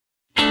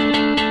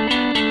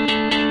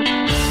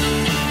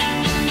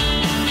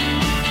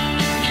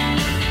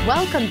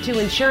Welcome to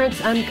Insurance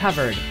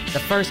Uncovered, the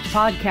first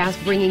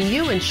podcast bringing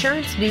you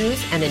insurance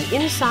news and an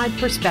inside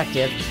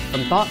perspective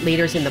from thought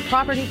leaders in the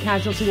property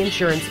casualty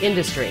insurance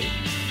industry.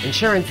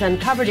 Insurance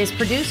Uncovered is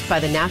produced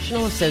by the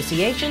National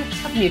Association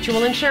of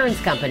Mutual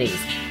Insurance Companies.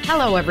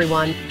 Hello,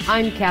 everyone.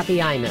 I'm Kathy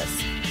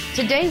Imus.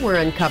 Today we're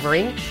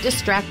uncovering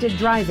distracted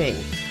driving.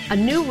 A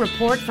new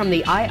report from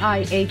the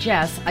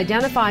IIHS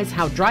identifies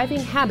how driving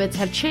habits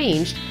have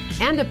changed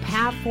and a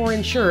path for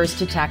insurers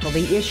to tackle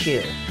the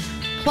issue.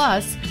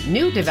 Plus,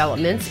 new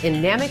developments in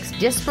NAMIC's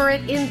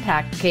disparate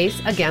impact case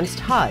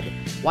against HUD,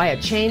 why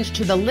a change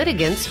to the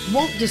litigants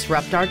won't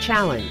disrupt our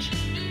challenge.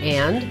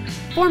 And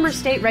former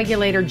state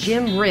regulator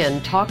Jim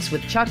Rinn talks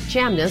with Chuck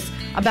Chamness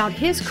about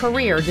his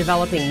career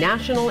developing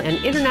national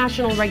and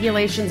international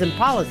regulations and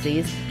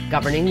policies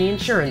governing the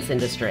insurance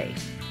industry.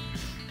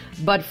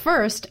 But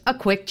first, a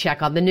quick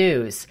check on the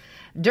news.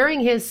 During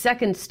his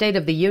second State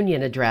of the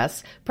Union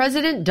address,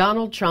 President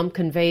Donald Trump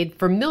conveyed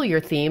familiar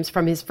themes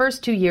from his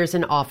first 2 years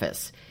in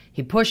office.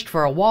 He pushed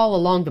for a wall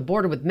along the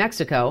border with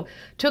Mexico,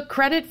 took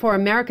credit for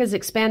America's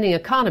expanding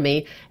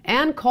economy,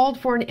 and called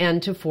for an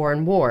end to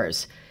foreign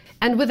wars.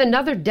 And with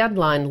another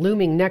deadline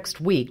looming next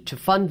week to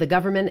fund the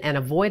government and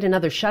avoid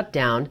another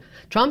shutdown,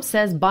 Trump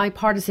says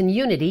bipartisan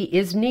unity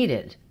is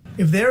needed.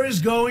 If there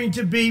is going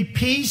to be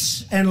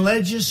peace and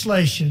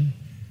legislation,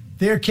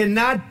 there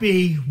cannot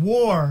be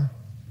war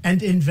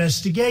and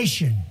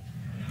investigation.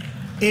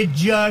 It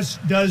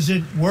just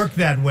doesn't work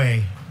that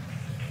way.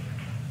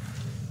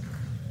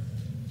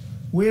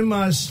 We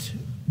must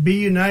be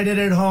united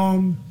at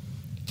home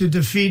to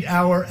defeat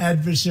our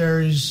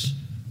adversaries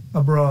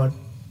abroad.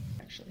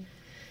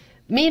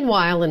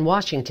 Meanwhile, in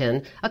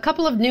Washington, a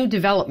couple of new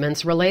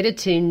developments related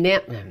to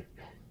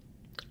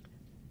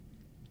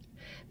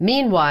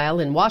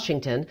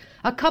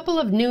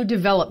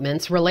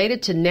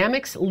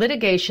NAMIC's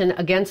litigation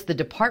against the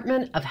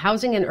Department of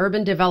Housing and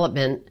Urban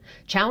Development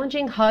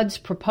challenging HUD's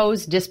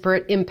proposed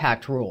disparate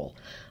impact rule.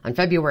 On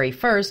February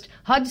 1st,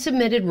 HUD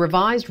submitted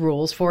revised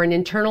rules for an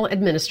internal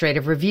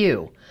administrative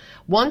review.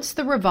 Once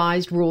the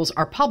revised rules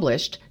are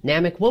published,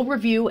 NAMIC will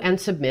review and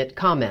submit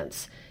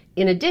comments.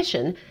 In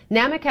addition,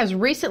 NAMIC has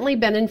recently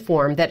been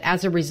informed that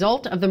as a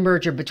result of the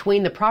merger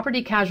between the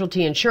Property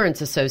Casualty Insurance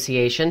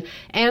Association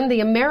and the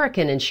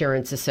American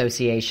Insurance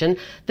Association,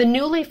 the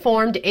newly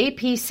formed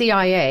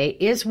APCIA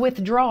is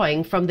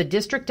withdrawing from the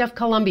District of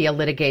Columbia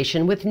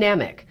litigation with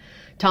NAMIC.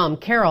 Tom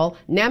Carroll,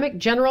 NAMIC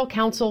General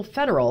Counsel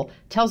Federal,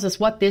 tells us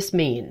what this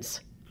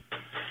means.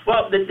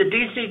 Well, the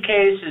D.C.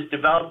 case has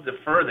developed the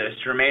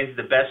furthest, remains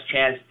the best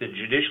chance to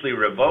judicially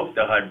revoke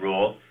the HUD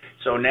rule.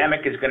 So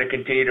NAMIC is going to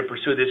continue to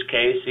pursue this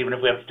case, even if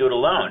we have to do it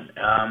alone.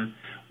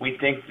 We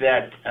think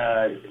that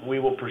we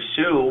will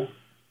pursue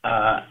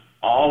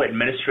all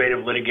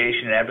administrative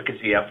litigation and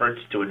advocacy efforts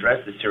to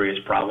address the serious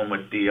problem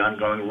with the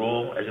ongoing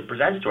rule as it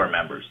presents to our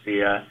members.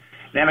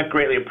 NAMIC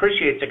greatly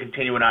appreciates the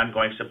continuing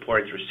ongoing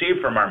support it's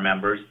received from our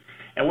members,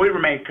 and we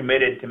remain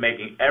committed to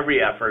making every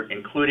effort,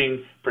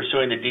 including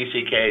pursuing the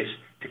D.C. case,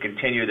 to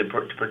continue to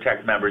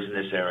protect members in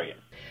this area.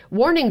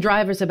 Warning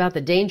drivers about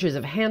the dangers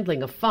of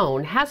handling a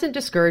phone hasn't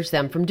discouraged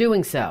them from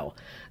doing so.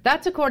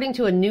 That's according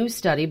to a new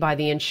study by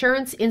the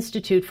Insurance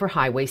Institute for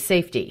Highway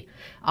Safety.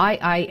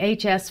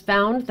 IIHS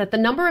found that the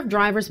number of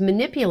drivers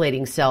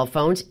manipulating cell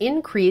phones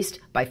increased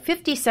by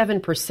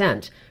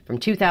 57% from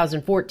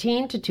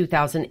 2014 to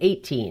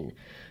 2018.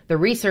 The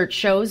research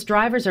shows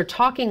drivers are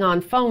talking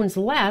on phones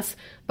less,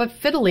 but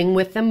fiddling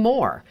with them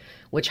more,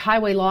 which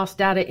Highway Loss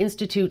Data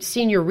Institute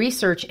senior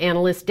research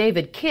analyst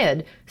David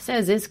Kidd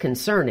says is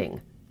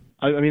concerning.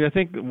 I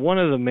think one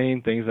of the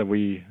main things that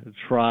we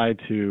try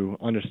to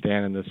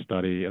understand in this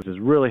study is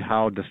really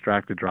how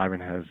distracted driving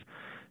has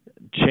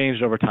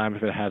changed over time,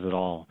 if it has at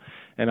all.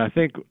 And I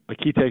think a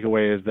key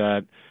takeaway is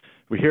that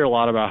we hear a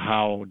lot about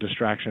how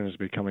distraction is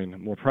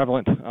becoming more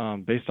prevalent.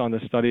 Based on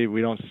this study, we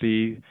don't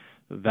see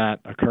that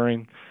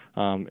occurring.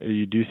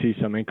 You do see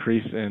some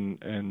increase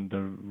in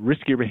the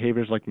riskier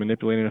behaviors like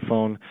manipulating a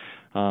phone,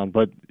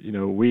 but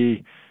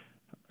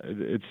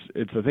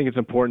I think it's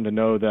important to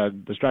know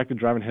that distracted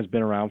driving has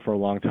been around for a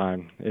long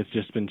time. It's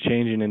just been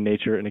changing in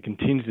nature, and it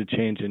continues to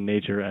change in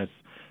nature as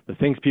the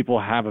things people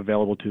have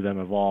available to them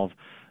evolve.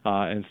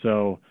 And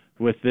so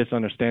with this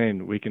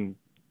understanding, we can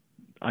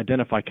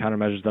identify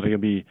countermeasures that are going to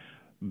be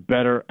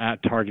better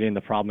at targeting the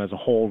problem as a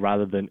whole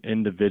rather than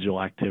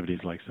individual activities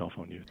like cell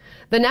phone use.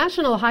 The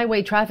National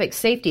Highway Traffic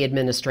Safety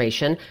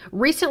Administration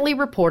recently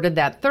reported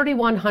that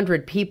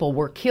 3,100 people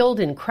were killed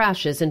in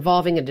crashes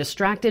involving a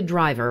distracted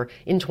driver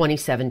in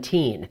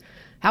 2017.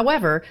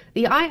 However,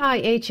 the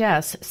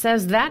IIHS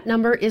says that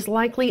number is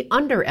likely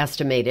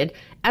underestimated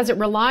as it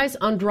relies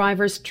on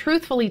drivers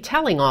truthfully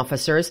telling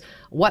officers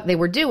what they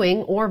were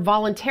doing or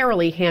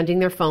voluntarily handing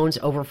their phones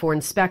over for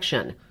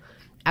inspection.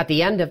 At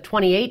the end of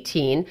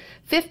 2018,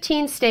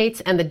 15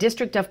 states and the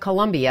District of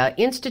Columbia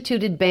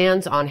instituted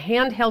bans on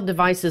handheld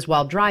devices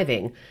while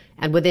driving,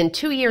 and within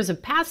 2 years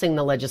of passing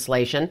the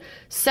legislation,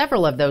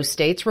 several of those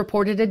states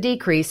reported a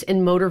decrease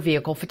in motor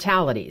vehicle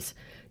fatalities.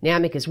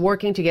 NAMIC is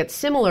working to get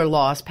similar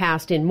laws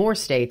passed in more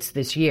states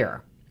this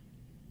year.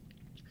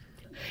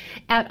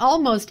 At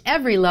almost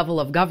every level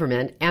of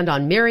government and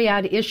on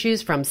myriad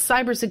issues from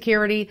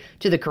cybersecurity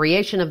to the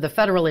creation of the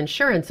Federal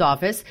Insurance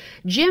Office,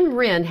 Jim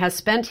Rinn has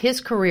spent his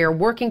career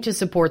working to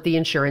support the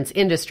insurance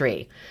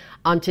industry.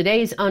 On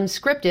today's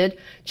Unscripted,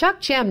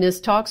 Chuck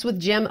Chamness talks with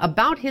Jim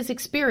about his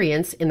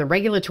experience in the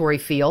regulatory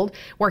field,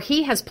 where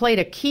he has played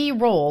a key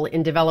role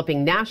in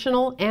developing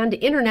national and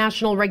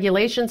international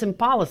regulations and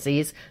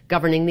policies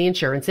governing the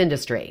insurance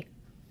industry.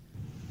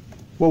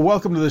 Well,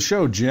 welcome to the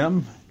show,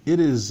 Jim. It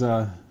is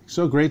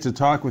so great to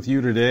talk with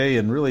you today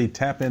and really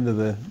tap into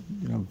the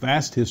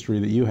vast history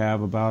that you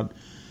have about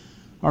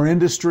our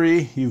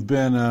industry. You've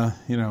been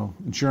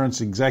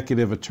insurance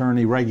executive,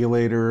 attorney,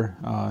 regulator,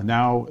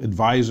 now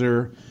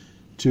advisor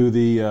to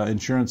the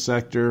insurance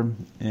sector,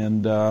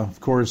 and of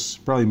course,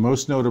 probably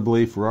most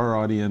notably for our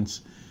audience,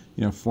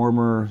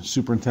 former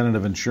superintendent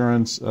of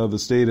insurance of the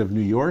state of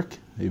New York,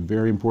 a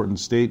very important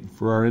state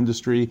for our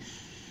industry,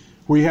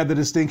 where you had the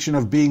distinction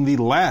of being the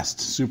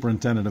last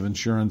superintendent of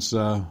insurance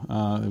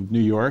of New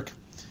York.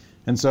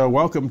 And so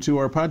welcome to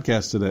our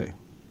podcast today.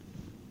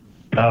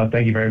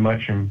 Thank you very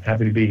much. I'm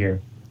happy to be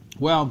here.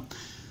 Well,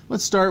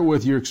 let's start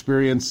with your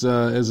experience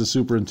as a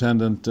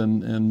superintendent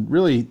and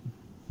really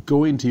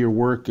going to your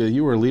work.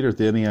 You were a leader at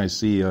the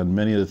NAIC on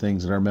many of the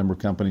things that our member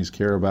companies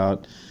care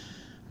about.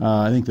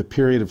 I think the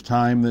period of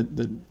time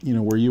that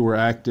where you were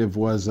active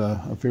was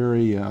a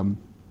very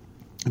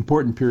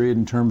important period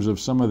in terms of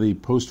some of the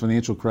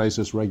post-financial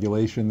crisis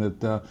regulation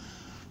that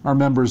our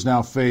members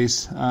now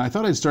face. I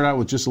thought I'd start out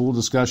with just a little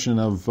discussion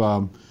of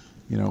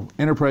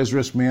enterprise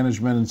risk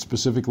management and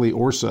specifically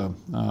ORSA,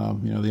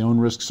 the own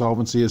risk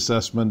solvency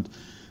assessment.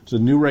 It's a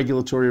new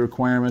regulatory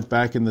requirement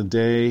back in the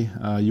day.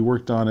 You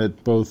worked on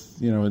it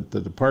both, at the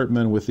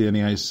department with the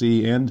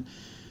NAIC, and,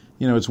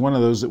 it's one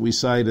of those that we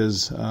cite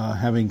as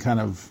having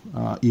kind of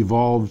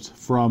evolved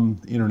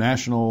from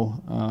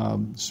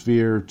international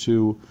sphere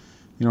to,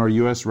 our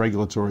U.S.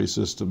 regulatory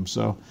system.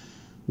 So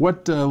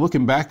what,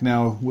 looking back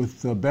now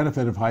with the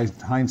benefit of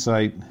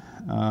hindsight,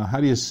 how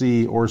do you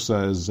see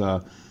ORSA as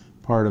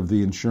part of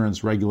the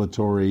insurance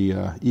regulatory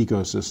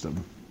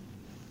ecosystem?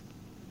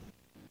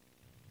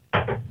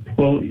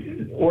 Well,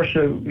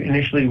 ORSA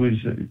initially was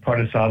part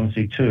of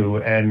Solvency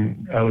II,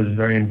 and I was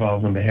very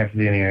involved on behalf of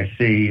the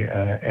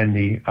NAIC and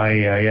the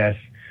IAIS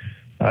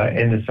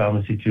in the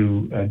Solvency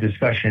II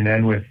discussion,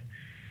 and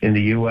in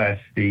the U.S.,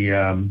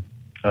 the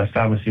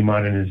Solvency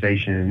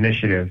Modernization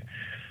Initiative.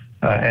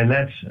 And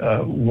that's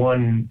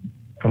one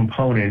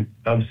component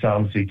of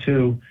Solvency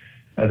II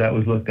that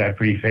was looked at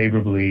pretty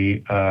favorably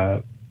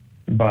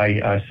by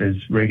us as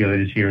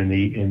regulators here in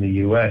the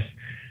U.S.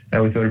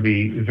 And we thought it would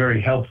be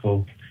very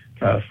helpful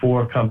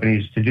for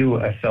companies to do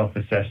a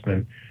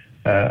self-assessment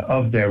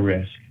of their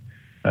risk.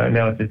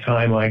 Now, at the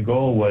time, my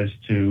goal was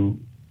to,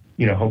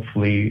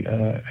 hopefully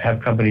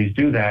have companies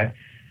do that,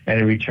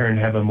 and in return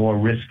have a more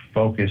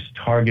risk-focused,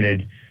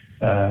 targeted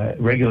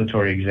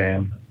regulatory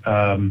exam.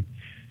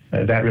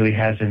 That really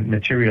hasn't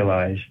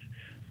materialized.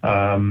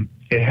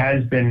 It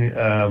has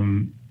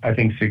been, I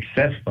think,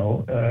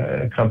 successful.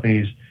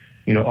 Companies,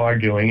 are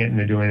doing it, and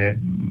they're doing it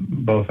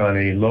both on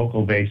a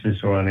local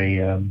basis or on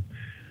a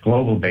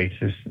global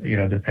basis,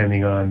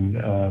 depending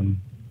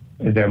on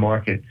their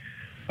market.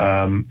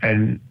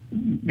 And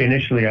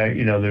initially,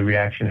 the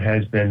reaction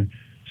has been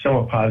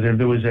somewhat positive.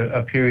 There was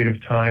a period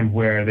of time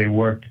where they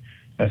worked,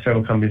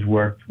 several companies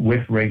worked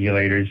with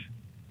regulators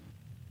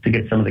to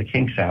get some of the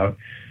kinks out,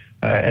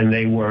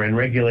 and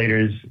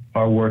regulators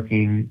are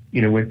working,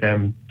 with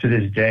them to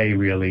this day,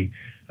 really,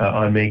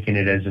 on making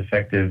it as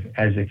effective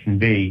as it can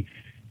be.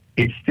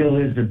 It still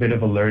is a bit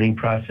of a learning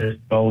process,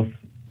 both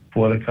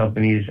for the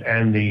companies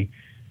and the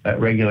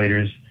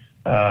regulators.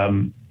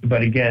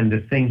 But again, the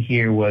thing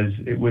here was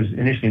it was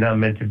initially not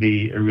meant to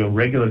be a real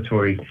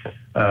regulatory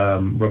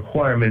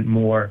requirement,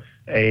 more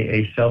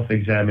a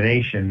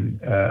self-examination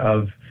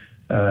of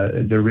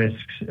the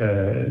risks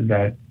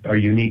that are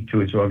unique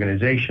to its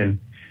organization,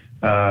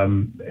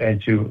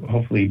 and to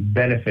hopefully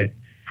benefit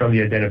from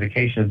the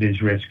identification of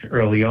these risks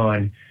early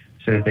on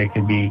so that they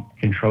can be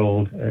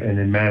controlled and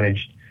then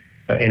managed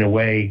in a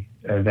way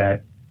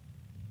that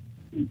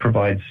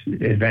provides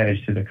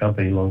advantage to the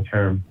company long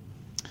term.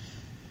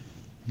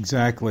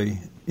 Exactly.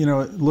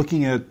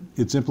 Looking at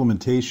its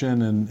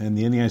implementation and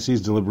the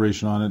NAIC's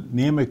deliberation on it,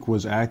 NAMIC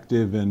was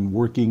active in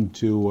working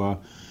to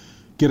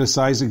get a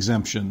size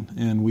exemption,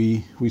 and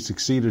we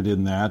succeeded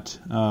in that.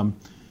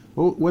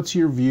 What's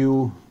your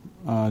view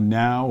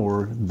now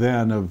or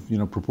then of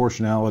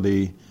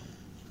proportionality,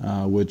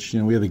 which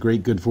we had the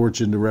great good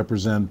fortune to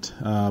represent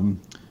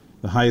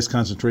the highest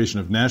concentration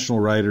of national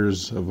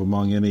writers of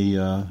among any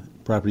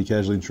property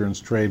casualty insurance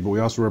trade, but we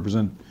also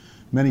represent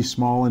many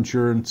small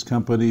insurance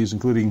companies,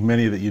 including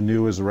many that you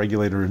knew as a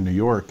regulator in New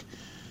York,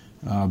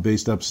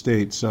 based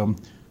upstate. So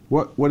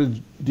what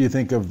do you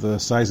think of the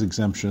size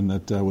exemption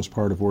that was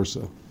part of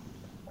ORSA?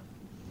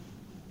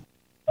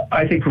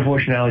 I think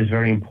proportionality is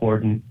very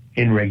important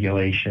in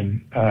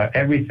regulation.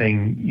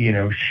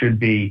 Everything, should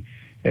be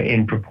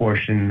in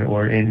proportion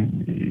or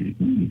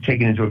in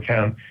taking into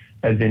account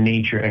the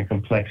nature and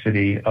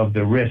complexity of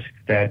the risk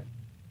that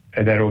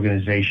that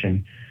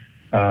organization,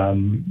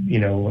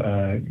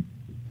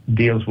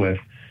 deals with.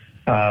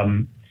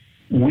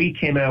 We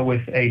came out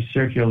with a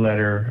circular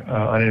letter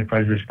on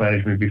enterprise risk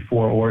management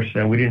before ORSA,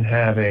 and we didn't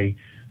have a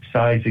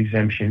size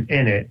exemption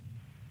in it.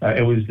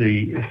 It was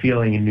the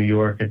feeling in New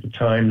York at the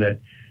time that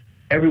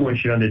everyone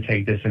should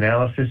undertake this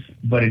analysis,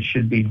 but it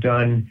should be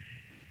done,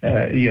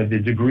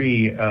 the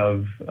degree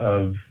of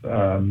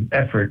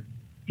effort,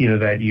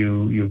 that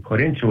you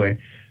put into it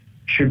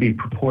should be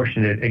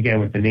proportionate, again,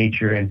 with the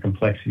nature and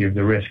complexity of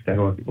the risk that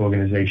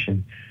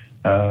organization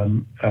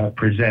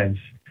presents.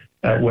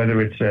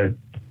 Whether it's a,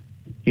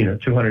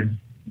 $200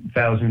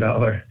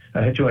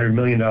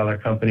 million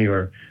company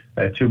or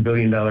a $2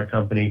 billion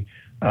company,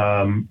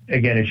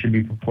 again, it should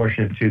be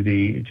proportionate to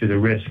the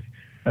risk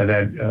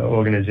that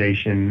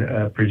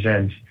organization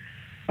presents.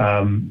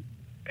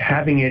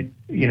 Having it,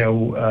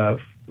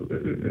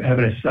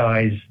 having a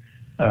size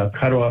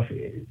cutoff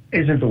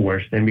isn't the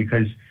worst thing,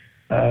 because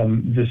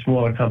the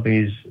smaller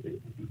companies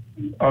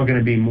are going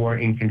to be more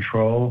in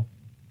control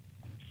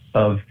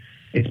of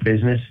its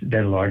business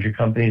than larger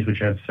companies, which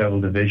have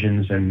several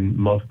divisions and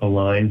multiple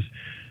lines.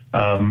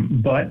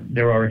 But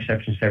there are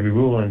exceptions to every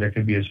rule, and there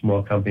could be a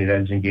small company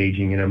that is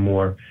engaging in a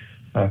more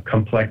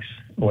complex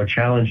or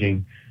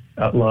challenging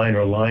line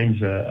or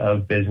lines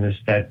of business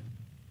that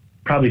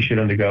probably should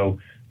undergo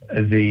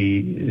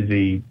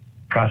the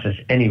process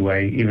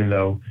anyway, even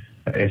though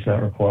it's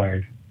not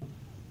required.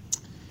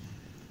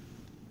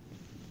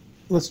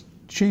 Let's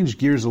change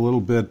gears a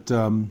little bit,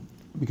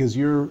 because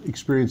your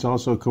experience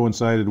also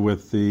coincided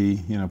with the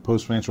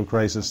post-financial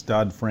crisis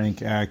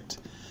Dodd-Frank Act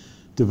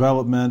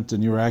development,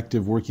 and you were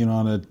active working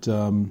on it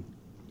from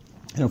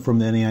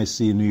the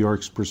NAIC in New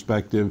York's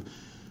perspective.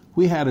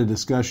 We had a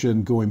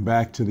discussion going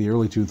back to the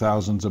early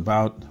 2000s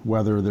about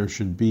whether there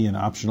should be an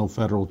optional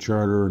federal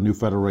charter or new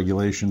federal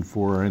regulation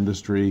for our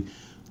industry.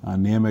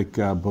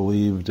 NAMIC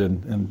believed,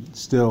 and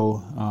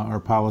still our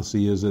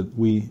policy is that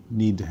we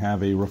need to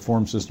have a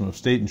reform system of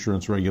state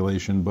insurance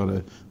regulation, but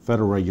a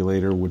federal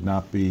regulator would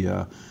not be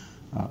a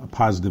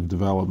positive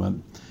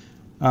development.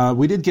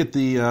 We did get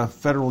the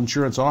Federal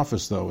Insurance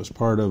Office, though, as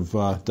part of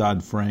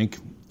Dodd-Frank.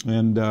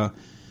 And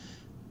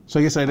so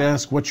I guess I'd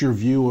ask, what's your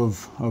view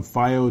of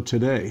FIO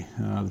today?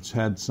 It's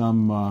had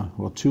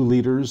some, two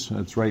leaders.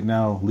 It's right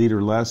now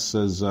leaderless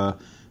as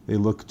they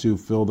look to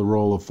fill the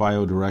role of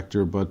FIO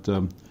director. But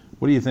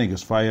what do you think?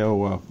 Is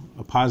FIO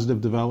a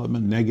positive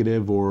development,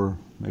 negative, or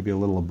maybe a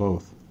little of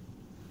both?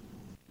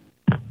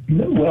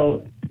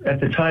 Well,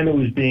 at the time it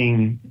was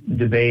being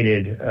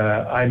debated,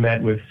 I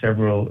met with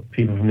several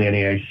people from the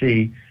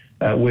NAIC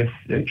with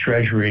the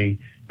Treasury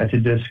to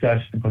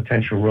discuss the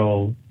potential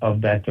role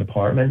of that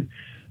department.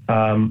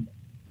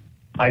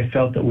 I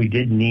felt that we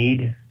did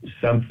need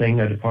a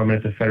department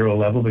at the federal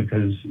level,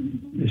 because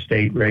the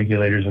state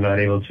regulators are not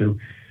able to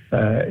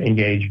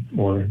engage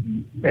or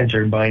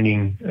enter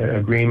binding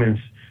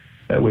agreements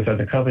with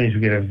other companies.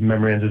 We get a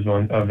memorandums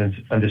of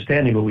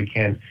understanding, but we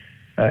can't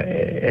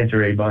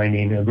enter a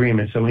binding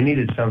agreement. So we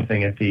needed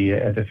something at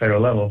the federal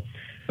level.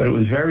 But it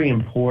was very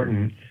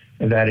important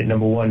that it,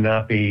 number one,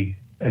 not be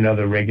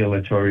another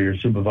regulatory or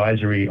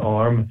supervisory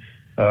arm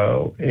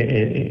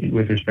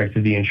with respect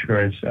to the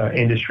insurance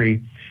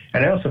industry.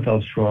 And I also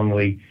felt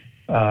strongly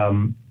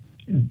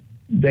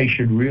they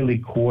should really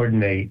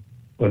coordinate,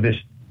 or this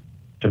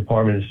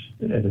department,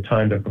 at the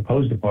time, the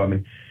proposed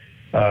department,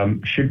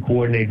 should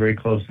coordinate very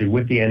closely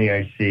with the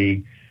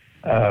NAIC,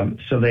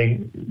 so they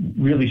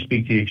really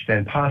speak to the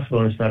extent possible,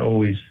 and it's not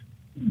always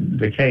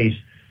the case,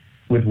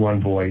 with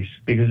one voice.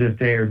 Because if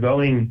they're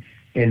going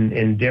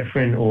in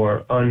different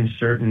or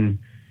uncertain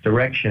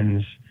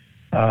directions,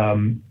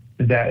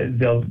 that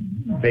they'll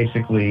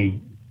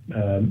basically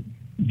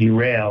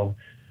derail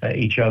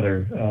each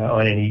other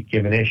on any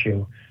given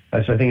issue.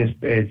 So I think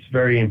it's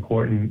very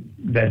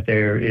important that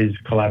there is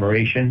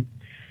collaboration.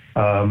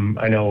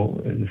 I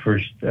know the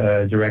first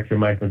director,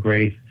 Mike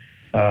McGrath,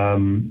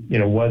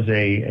 was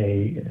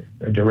a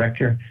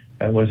director,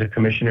 was a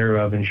commissioner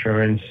of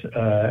insurance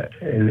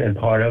and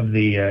part of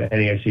the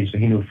NAIC, so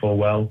he knew full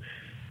well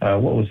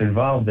what was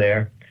involved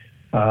there.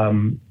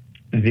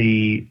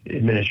 The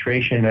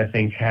administration, I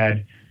think,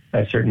 had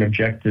certain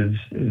objectives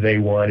they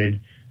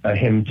wanted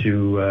him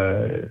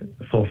to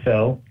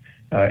fulfill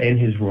in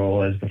his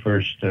role as the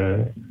first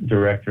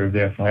director of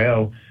the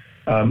FIO,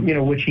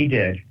 which he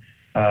did.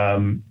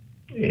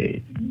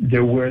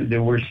 There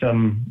were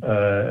some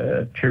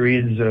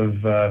periods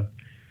of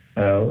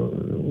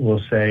we'll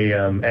say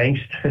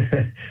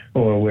angst,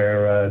 or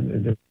where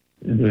there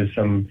was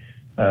some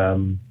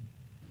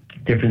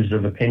differences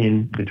of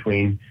opinion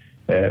between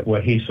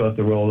what he thought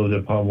the role of the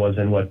department was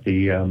and what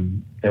the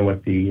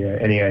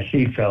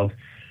NAIC felt.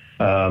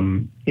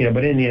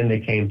 But in the end, they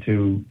came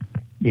to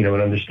an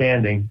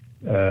understanding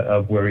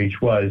of where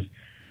each was.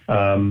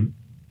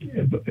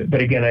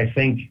 But again, I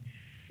think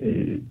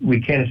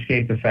we can't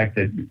escape the fact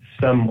that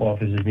some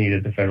offices need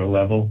at the federal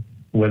level,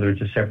 whether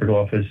it's a separate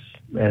office,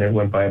 and it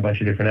went by a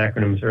bunch of different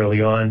acronyms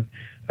early on,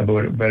 but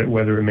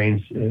whether it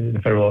remains the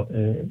federal,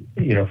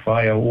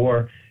 FIO,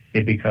 or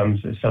it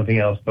becomes something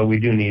else. But we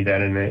do need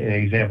that, and an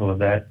example of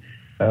that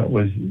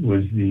was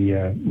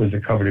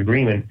the covered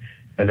agreement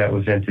that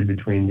was entered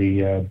between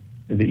the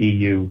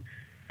EU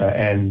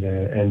and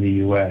the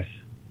U.S.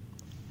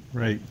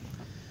 Right.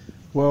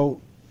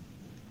 Well,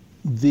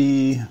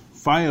 the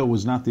FIO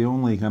was not the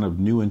only kind of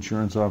new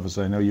insurance office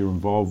I know you're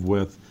involved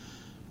with.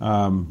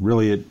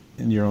 Really,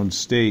 in your own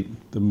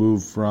state, the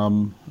move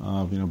from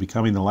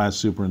becoming the last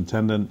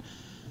superintendent,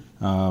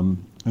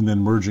 and then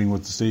merging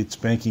with the state's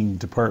banking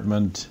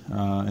department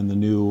and the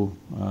new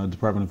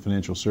Department of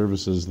Financial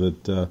Services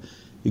that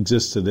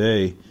exists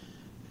today.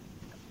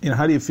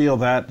 How do you feel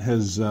that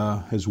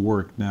has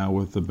worked now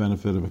with the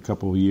benefit of a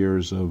couple of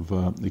years of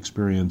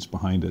experience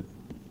behind it?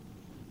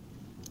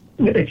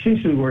 It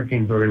seems to be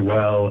working very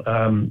well.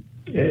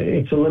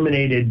 It's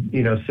eliminated,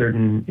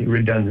 certain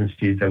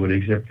redundancies that would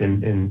exist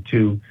in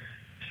two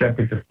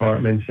separate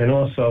departments, and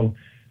also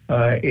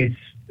it's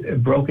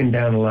broken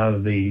down a lot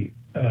of the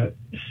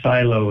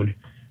siloed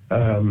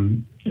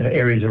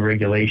areas of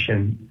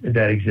regulation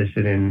that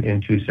existed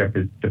in two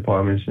separate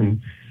departments,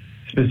 and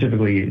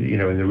specifically,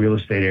 in the real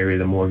estate area,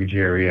 the mortgage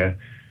area,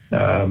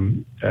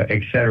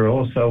 et cetera.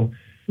 Also,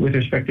 with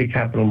respect to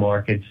capital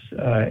markets,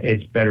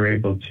 it's better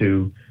able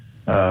to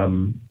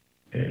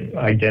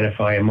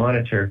identify and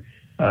monitor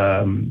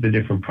the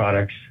different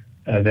products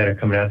that are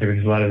coming out there,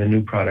 because a lot of the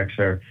new products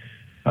are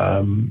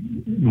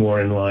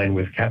more in line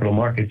with capital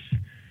markets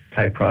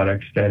type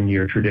products than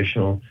your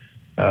traditional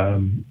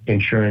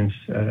insurance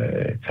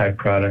type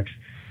products.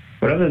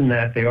 But other than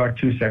that, they are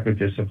two separate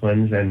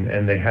disciplines,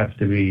 and they have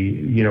to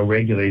be,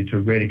 regulated to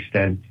a great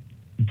extent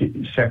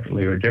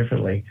separately or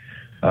differently.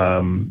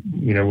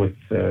 With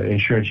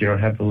insurance, you don't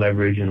have the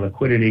leverage and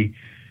liquidity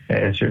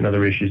and certain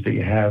other issues that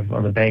you have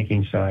on the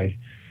banking side.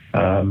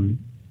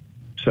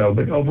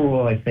 But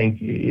overall, I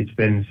think it's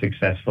been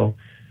successful.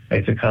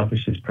 It's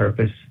accomplished its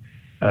purpose,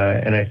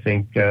 and I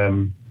think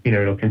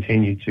it'll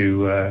continue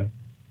to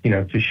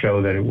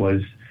show that it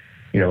was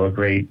a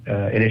great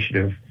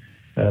initiative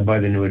by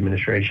the new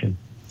administration.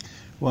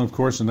 Well, of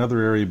course, another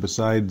area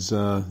besides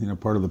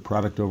part of the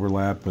product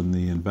overlap and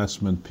the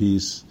investment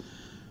piece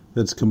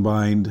that's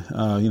combined,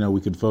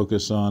 we could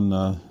focus on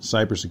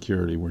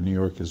cybersecurity, where New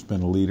York has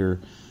been a leader.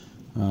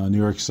 New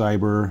York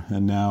Cyber,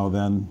 and now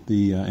then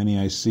the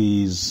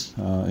NEIC's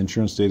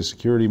insurance data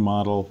security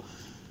model,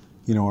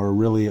 are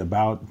really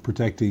about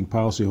protecting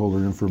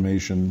policyholder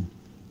information.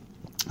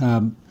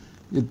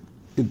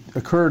 It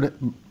occurred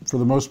for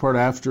the most part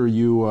after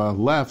you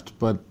left,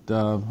 but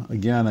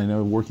again, I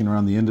know working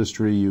around the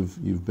industry,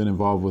 you've been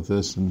involved with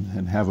this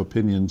and have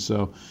opinions.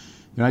 So,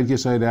 I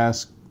guess I'd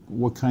ask,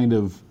 what kind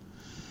of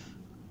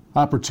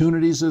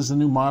opportunities does the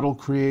new model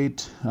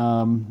create?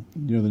 The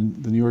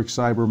New York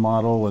Cyber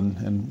model,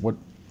 and what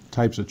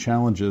types of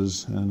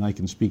challenges? And I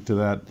can speak to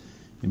that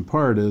in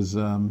part as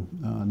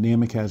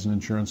NAMIC has an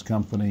insurance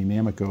company,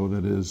 NAMICO,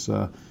 that is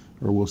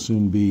or will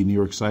soon be New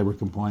York Cyber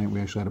compliant.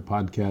 We actually had a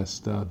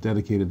podcast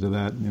dedicated to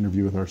that, an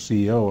interview with our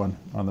CEO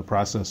on the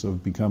process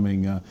of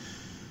becoming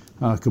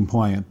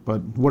compliant.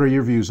 But what are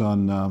your views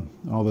on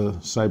all the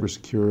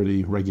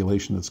cybersecurity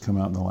regulation that's come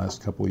out in the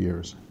last couple of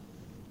years?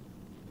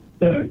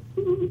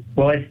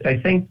 Well, I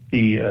think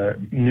the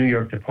New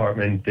York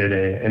department did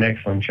an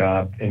excellent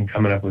job in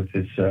coming up with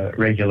this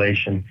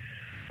regulation.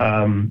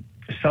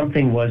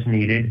 Something was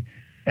needed,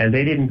 and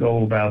they didn't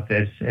go about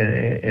this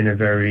in a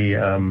very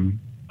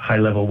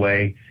high-level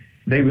way.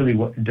 They really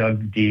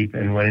dug deep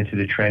and went into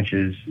the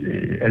trenches,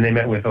 and they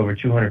met with over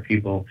 200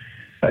 people,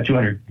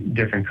 200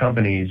 different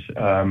companies,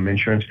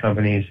 insurance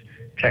companies,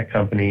 tech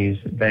companies,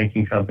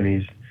 banking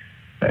companies,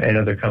 and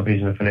other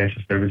companies in the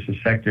financial services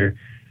sector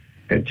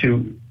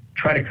to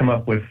try to come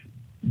up with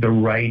the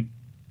right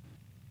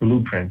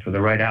blueprint or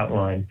the right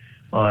outline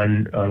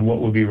on what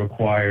will be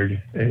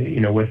required,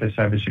 with a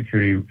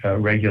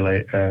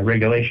cybersecurity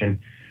regulation,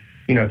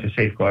 to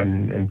safeguard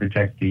and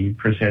protect the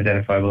personally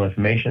identifiable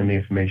information and the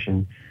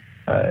information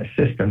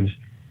systems.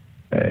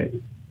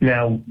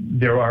 Now,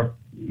 there are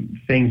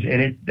things in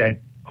it that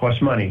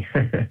cost money,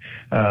 and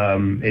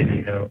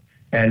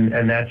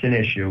that's an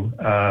issue.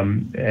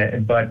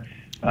 But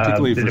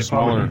particularly for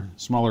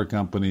smaller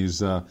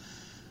companies.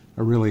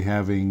 Are really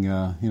having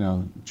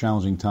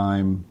challenging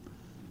time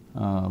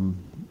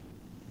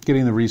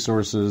getting the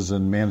resources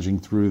and managing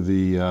through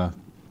the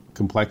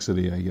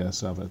complexity, I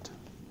guess, of it.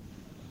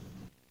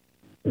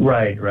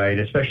 Right.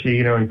 Especially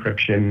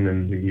encryption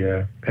and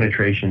the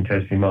penetration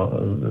testing,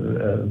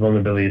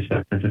 vulnerability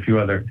assessments, a few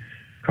other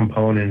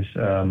components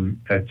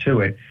to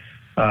it,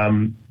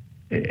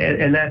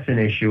 and that's an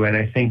issue. And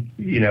I think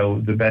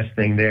the best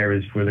thing there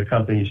is for the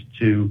companies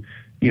to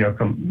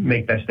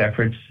make best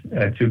efforts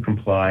to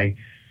comply.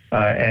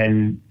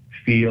 And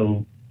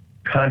feel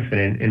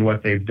confident in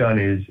what they've done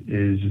is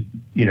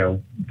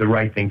the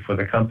right thing for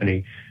the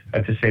company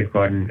to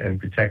safeguard and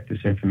protect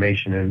this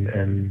information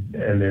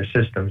and their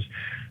systems.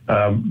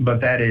 But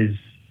that is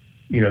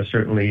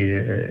certainly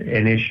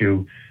an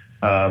issue.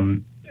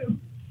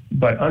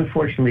 But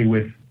unfortunately,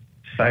 with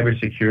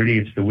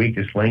cybersecurity, it's the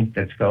weakest link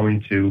that's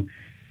going to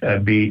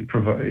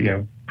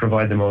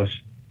provide the most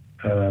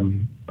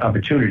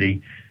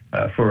opportunity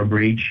for a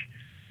breach.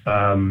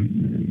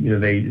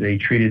 They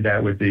treated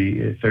that with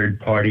the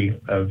third-party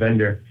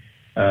vendor,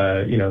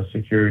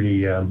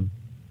 security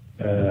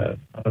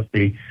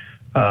policy.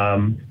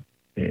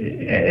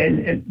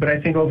 But I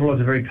think overall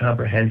it's a very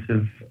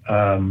comprehensive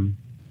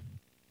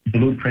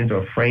blueprint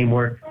or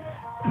framework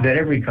that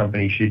every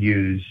company should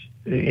use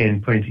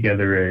in putting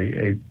together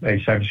a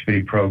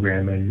cybersecurity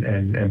program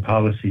and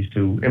policies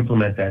to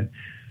implement that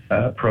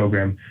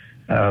program.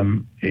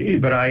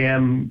 But I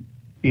am,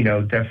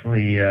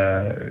 definitely,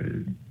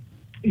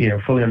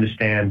 fully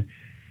understand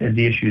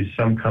the issues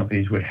some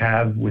companies would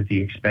have with the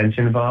expense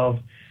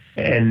involved.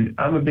 And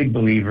I'm a big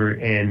believer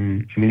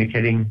in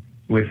communicating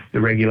with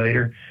the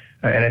regulator.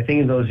 And I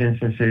think in those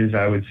instances,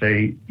 I would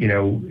say,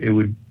 it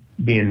would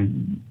be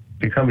in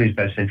the company's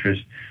best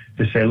interest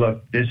to say,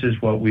 look, this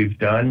is what we've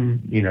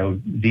done.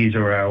 These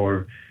are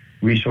our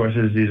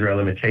resources. These are our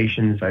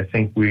limitations. I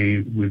think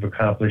we've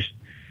accomplished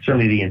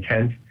certainly the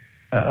intent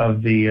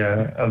of the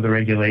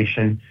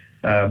regulation.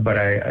 But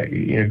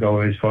I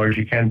go as far as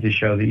you can to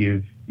show that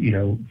you've,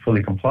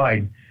 fully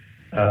complied,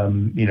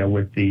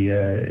 with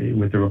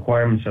the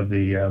requirements of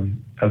the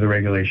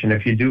regulation.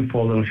 If you do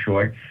fall a little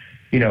short,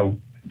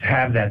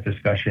 have that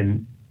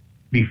discussion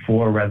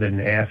before rather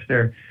than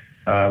after.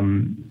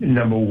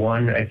 Number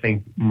one, I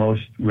think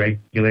most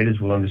regulators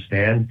will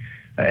understand.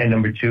 And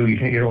number two, you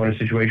don't want a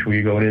situation where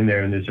you're going in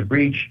there and there's a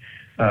breach,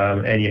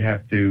 and you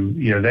have to,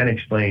 then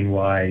explain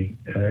why,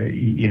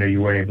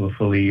 you weren't able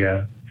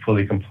to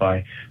fully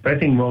comply. But I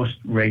think most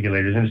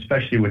regulators, and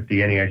especially with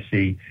the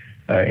NAIC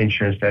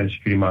Insurance Data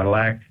Security Model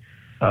Act,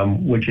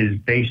 which is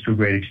based to a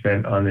great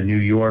extent on the New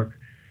York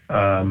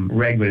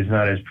reg, but is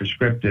not as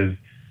prescriptive,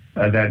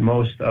 that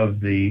most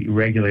of the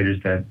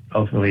regulators that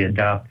ultimately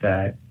adopt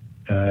that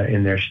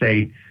in their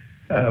state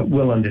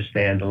will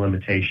understand the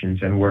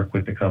limitations and work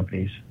with the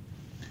companies.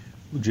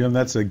 Well, Jim,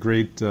 that's a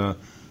great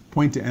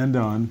point to end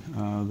on,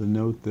 the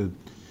note that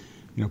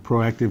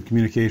proactive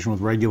communication with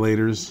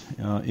regulators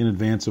in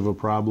advance of a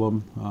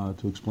problem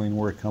to explain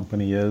where a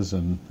company is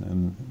and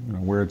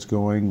where it's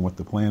going, what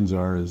the plans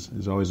are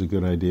is always a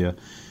good idea.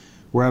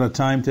 We're out of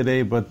time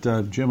today, but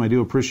Jim, I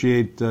do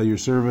appreciate your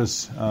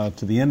service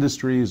to the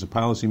industry as a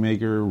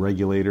policymaker,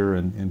 regulator,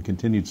 and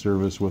continued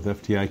service with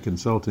FTI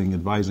Consulting,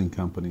 advising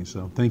companies.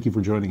 So thank you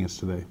for joining us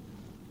today.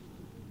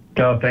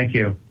 Oh, thank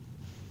you.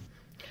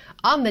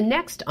 On the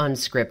next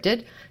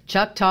Unscripted,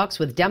 Chuck talks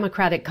with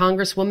Democratic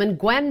Congresswoman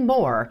Gwen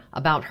Moore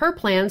about her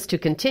plans to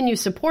continue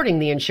supporting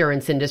the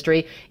insurance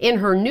industry in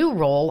her new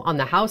role on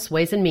the House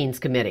Ways and Means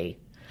Committee.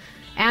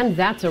 And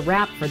that's a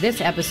wrap for this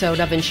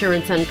episode of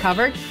Insurance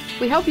Uncovered.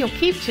 We hope you'll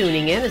keep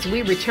tuning in as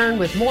we return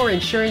with more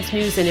insurance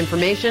news and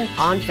information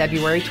on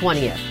February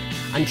 20th.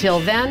 Until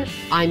then,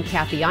 I'm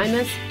Kathy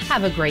Imus.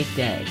 Have a great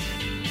day.